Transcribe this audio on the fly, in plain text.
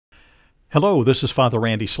Hello, this is Father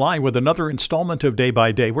Randy Sly with another installment of Day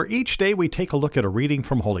by Day, where each day we take a look at a reading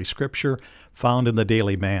from Holy Scripture found in the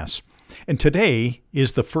daily Mass. And today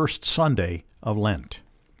is the first Sunday of Lent.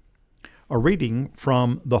 A reading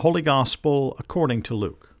from the Holy Gospel according to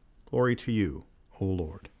Luke. Glory to you, O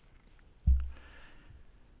Lord.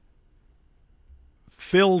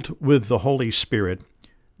 Filled with the Holy Spirit,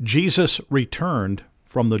 Jesus returned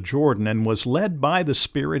from the Jordan and was led by the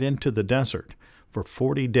Spirit into the desert for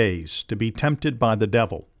 40 days to be tempted by the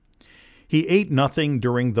devil. He ate nothing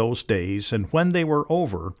during those days, and when they were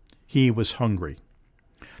over, he was hungry.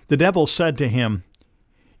 The devil said to him,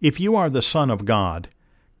 "If you are the Son of God,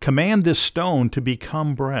 command this stone to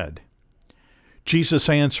become bread." Jesus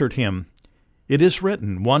answered him, "It is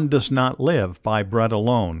written, one does not live by bread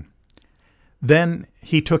alone." Then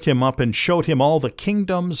he took him up and showed him all the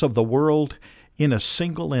kingdoms of the world in a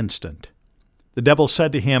single instant. The devil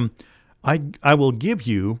said to him, I will give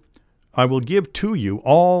to you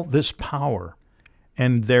all this power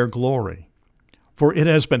and their glory, for it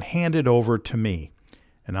has been handed over to me,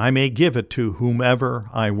 and I may give it to whomever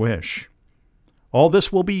I wish. All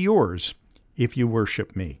this will be yours if you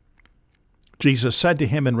worship me. Jesus said to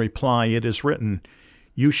him in reply, "It is written,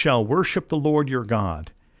 you shall worship the Lord your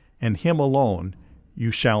God, and him alone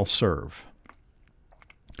you shall serve."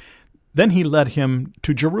 Then he led him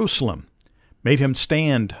to Jerusalem, made him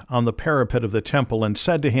stand on the parapet of the temple, and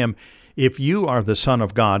said to him, "If you are the Son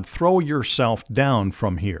of God, throw yourself down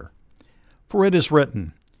from here. For it is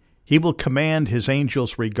written, he will command his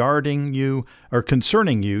angels concerning you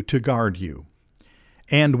to guard you.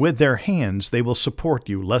 And with their hands they will support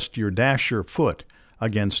you, lest you dash your foot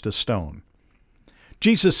against a stone."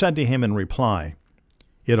 Jesus said to him in reply,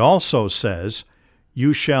 "It also says,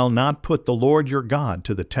 you shall not put the Lord your God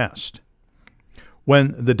to the test."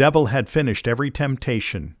 When the devil had finished every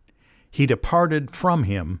temptation, he departed from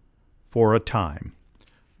him for a time.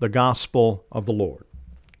 The Gospel of the Lord.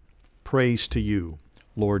 Praise to you,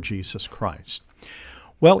 Lord Jesus Christ.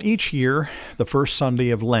 Well, each year, the first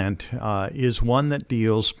Sunday of Lent is one that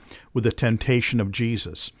deals with the temptation of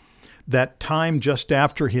Jesus. That time just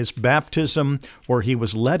after his baptism, where he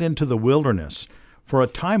was led into the wilderness for a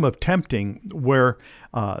time of tempting, where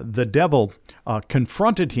the devil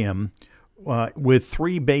confronted him with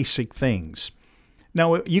three basic things.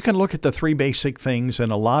 Now, you can look at the three basic things in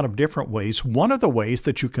a lot of different ways. One of the ways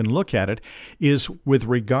that you can look at it is with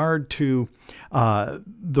regard to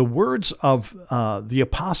the words of the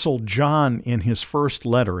Apostle John in his first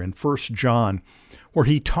letter, in 1 John, where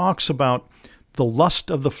he talks about the lust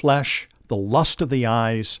of the flesh, the lust of the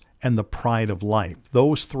eyes, and the pride of life.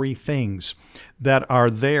 Those three things that are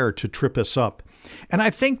there to trip us up. And I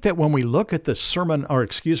think that when we look at the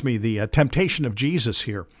temptation of Jesus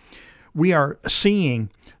here, we are seeing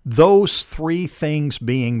those three things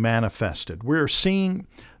being manifested. We're seeing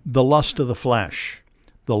the lust of the flesh,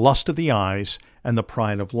 the lust of the eyes, and the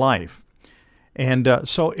pride of life. And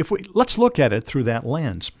so let's look at it through that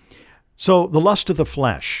lens. So the lust of the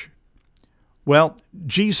flesh. Well,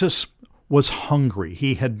 Jesus was hungry.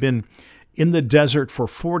 He had been in the desert for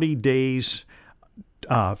 40 days,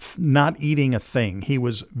 not eating a thing. He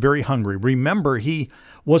was very hungry. Remember, he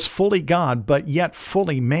was fully God, but yet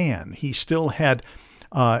fully man. He still had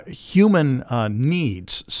human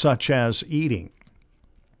needs, such as eating.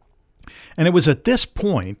 And it was at this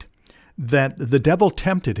point that the devil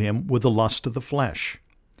tempted him with the lust of the flesh.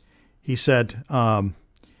 He said,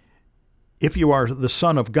 "If you are the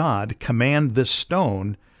Son of God, command this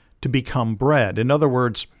stone to become bread." In other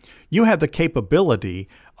words, you have the capability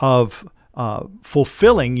of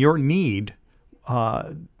fulfilling your need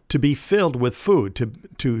to be filled with food,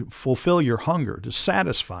 to fulfill your hunger, to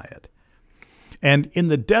satisfy it. And in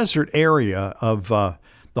the desert area of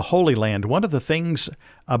the Holy Land, one of the things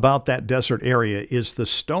about that desert area is the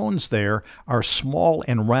stones there are small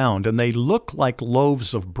and round, and they look like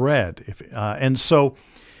loaves of bread. And so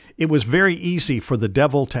it was very easy for the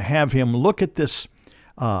devil to have him look at this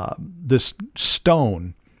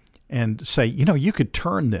stone and say, you could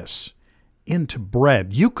turn this into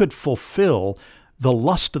bread. You could fulfill the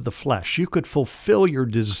lust of the flesh. You could fulfill your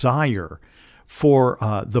desire for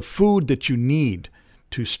the food that you need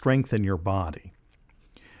to strengthen your body.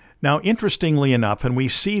 Now, interestingly enough, and we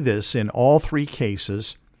see this in all three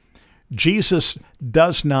cases, Jesus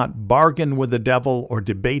does not bargain with the devil or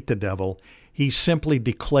debate the devil. He simply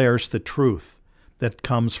declares the truth that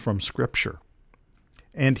comes from Scripture.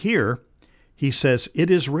 And here he says, "It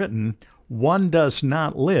is written, one does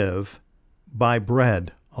not live by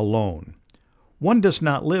bread alone." One does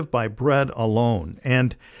not live by bread alone.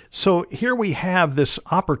 And so here we have this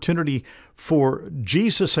opportunity for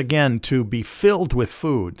Jesus again to be filled with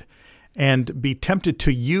food and be tempted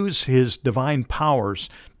to use his divine powers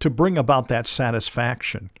to bring about that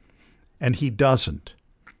satisfaction. And he doesn't.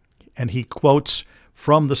 And he quotes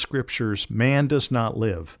from the scriptures, man does not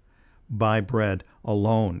live by bread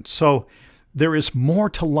alone. So there is more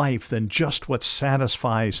to life than just what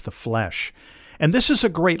satisfies the flesh. And this is a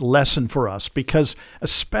great lesson for us because,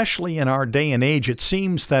 especially in our day and age, it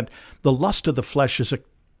seems that the lust of the flesh is a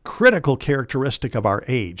critical characteristic of our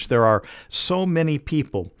age. There are so many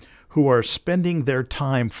people who are spending their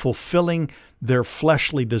time fulfilling their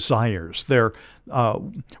fleshly desires, their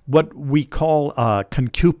what we call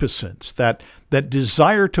concupiscence, that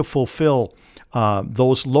desire to fulfill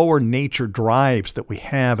those lower nature drives that we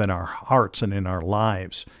have in our hearts and in our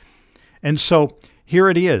lives. And so here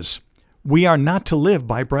it is. We are not to live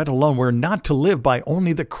by bread alone. We're not to live by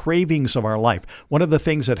only the cravings of our life. One of the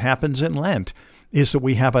things that happens in Lent is that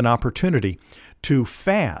we have an opportunity to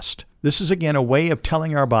fast. This is, again, a way of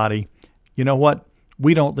telling our body, you know what?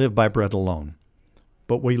 We don't live by bread alone,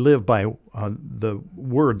 but we live by the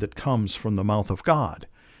word that comes from the mouth of God.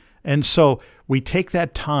 And so we take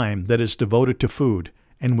that time that is devoted to food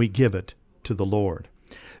and we give it to the Lord.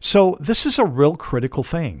 So this is a real critical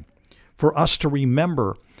thing for us to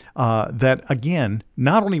remember that, again,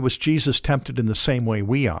 not only was Jesus tempted in the same way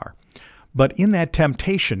we are, but in that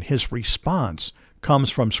temptation, his response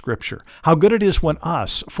comes from Scripture. How good it is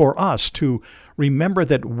for us to remember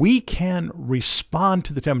that we can respond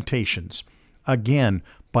to the temptations, again,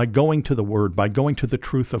 by going to the Word, by going to the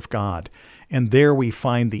truth of God. And there we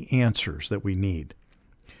find the answers that we need.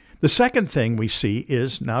 The second thing we see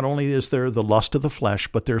is not only is there the lust of the flesh,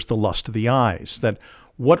 but there's the lust of the eyes, that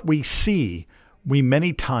what we see, we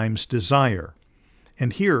many times desire.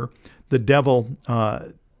 And here, the devil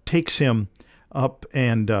takes him up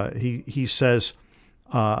and he says,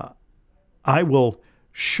 I will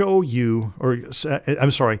show you,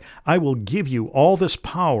 I will give you all this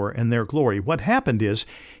power and their glory. What happened is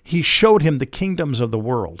he showed him the kingdoms of the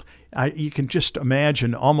world. You can just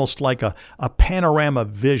imagine almost like a panorama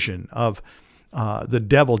vision of the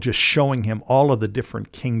devil just showing him all of the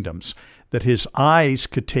different kingdoms, that his eyes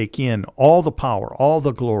could take in all the power, all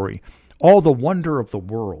the glory, all the wonder of the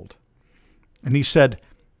world. And he said,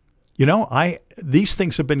 you know, these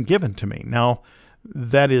things have been given to me. Now,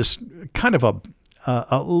 that is kind of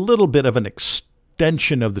a little bit of an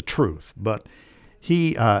extension of the truth, but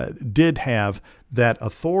he did have that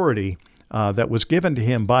authority that was given to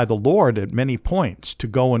him by the Lord at many points to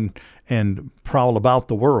go and prowl about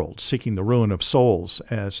the world, seeking the ruin of souls,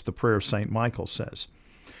 as the prayer of St. Michael says.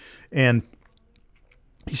 And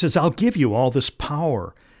he says, I'll give you all this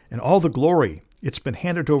power and all the glory. It's been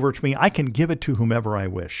handed over to me. I can give it to whomever I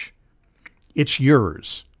wish. It's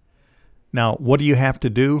yours. Now, what do you have to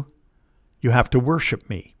do? You have to worship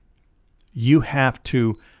me. You have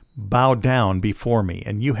to bow down before me,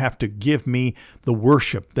 and you have to give me the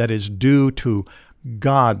worship that is due to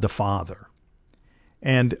God the Father.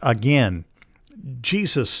 And again,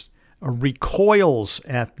 Jesus recoils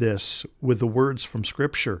at this with the words from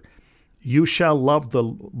Scripture. You shall love the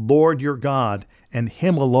Lord your God, and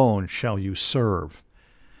him alone shall you serve.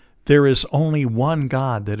 There is only one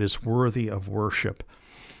God that is worthy of worship.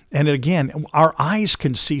 And again, our eyes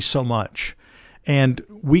can see so much, and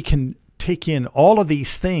we can take in all of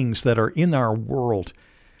these things that are in our world.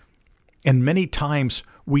 And many times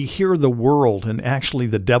we hear the world and actually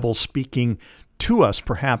the devil speaking to us,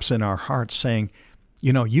 perhaps in our hearts, saying,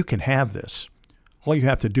 you know, you can have this. All you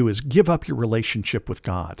have to do is give up your relationship with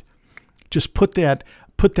God. Just put that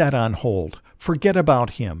on hold. Forget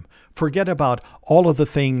about him. Forget about all of the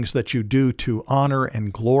things that you do to honor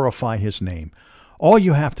and glorify his name. All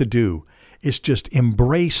you have to do is just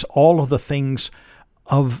embrace all of the things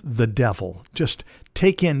of the devil. Just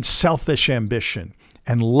take in selfish ambition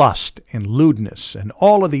and lust and lewdness and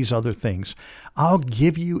all of these other things. I'll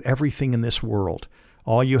give you everything in this world.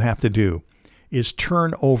 All you have to do is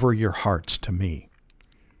turn over your hearts to me.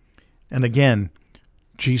 And again,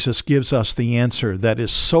 Jesus gives us the answer that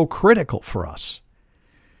is so critical for us.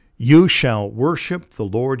 You shall worship the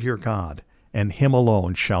Lord your God, and him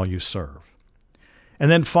alone shall you serve.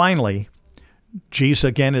 And then finally, Jesus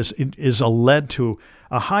again is led to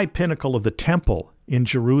a high pinnacle of the temple in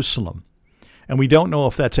Jerusalem. And we don't know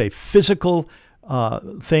if that's a physical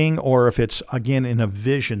thing or if it's, again, in a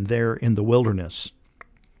vision there in the wilderness.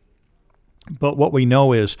 But what we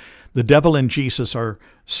know is the devil and Jesus are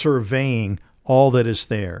surveying all that is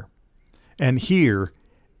there. And here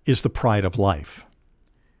is the pride of life.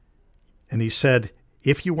 And he said,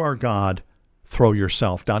 if you are God, throw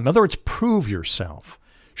yourself down. In other words, prove yourself.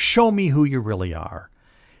 Show me who you really are.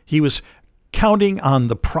 He was counting on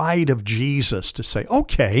the pride of Jesus to say,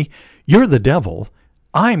 okay, you're the devil,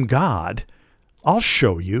 I'm God, I'll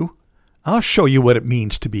show you. I'll show you what it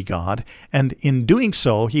means to be God. And in doing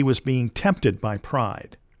so, he was being tempted by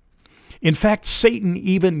pride. In fact, Satan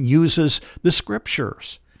even uses the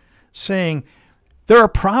scriptures, saying, there are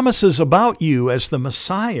promises about you as the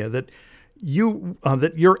Messiah that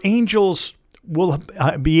your angels will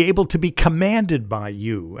be able to be commanded by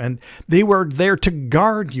you, and they were there to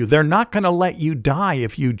guard you. They're not going to let you die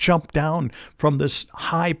if you jump down from this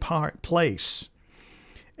high place.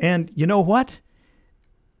 And you know what?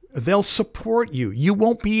 They'll support you. You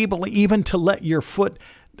won't be able even to let your foot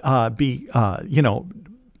be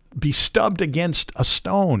stubbed against a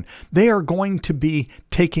stone. They are going to be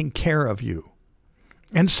taking care of you.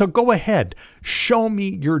 And so go ahead, show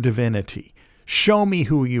me your divinity. Show me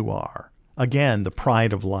who you are. Again, the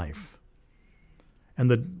pride of life.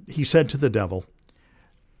 And he said to the devil,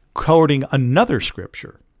 quoting another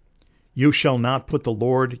scripture, you shall not put the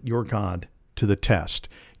Lord your God to the test.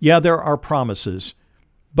 Yeah, there are promises,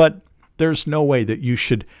 but there's no way that you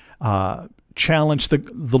should challenge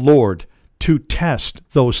the Lord to test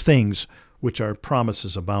those things which are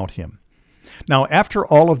promises about him. Now, after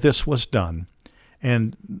all of this was done,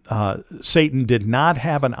 and Satan did not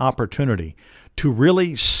have an opportunity to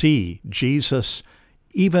really see Jesus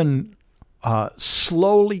even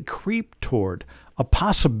slowly creep toward a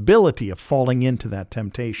possibility of falling into that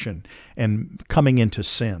temptation and coming into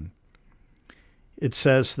sin. It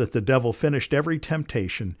says that the devil finished every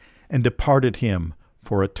temptation and departed him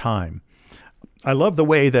for a time. I love the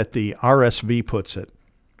way that the RSV puts it.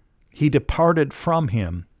 He departed from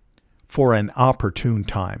him for an opportune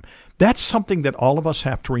time. That's something that all of us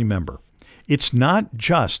have to remember. It's not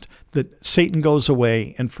just that Satan goes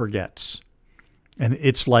away and forgets, and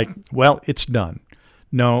it's like, well, it's done.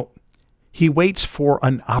 No, he waits for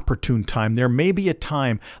an opportune time. There may be a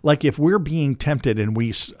time, like if we're being tempted and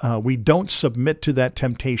we don't submit to that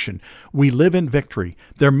temptation, we live in victory.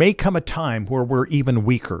 There may come a time where we're even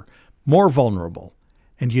weaker, more vulnerable.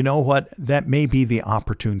 And you know what? That may be the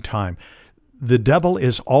opportune time. The devil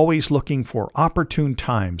is always looking for opportune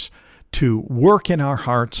times to work in our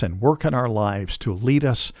hearts and work in our lives to lead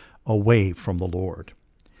us away from the Lord.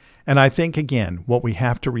 And I think, again, what we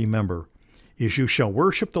have to remember is you shall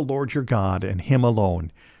worship the Lord your God, and him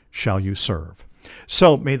alone shall you serve.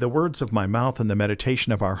 So may the words of my mouth and the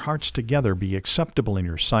meditation of our hearts together be acceptable in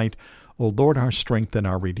your sight, O Lord, our strength and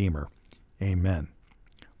our Redeemer. Amen.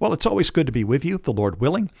 Well, it's always good to be with you. The Lord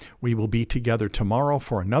willing, we will be together tomorrow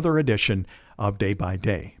for another edition of Day by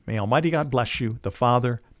Day. May Almighty God bless you, the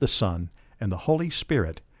Father, the Son, and the Holy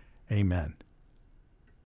Spirit. Amen.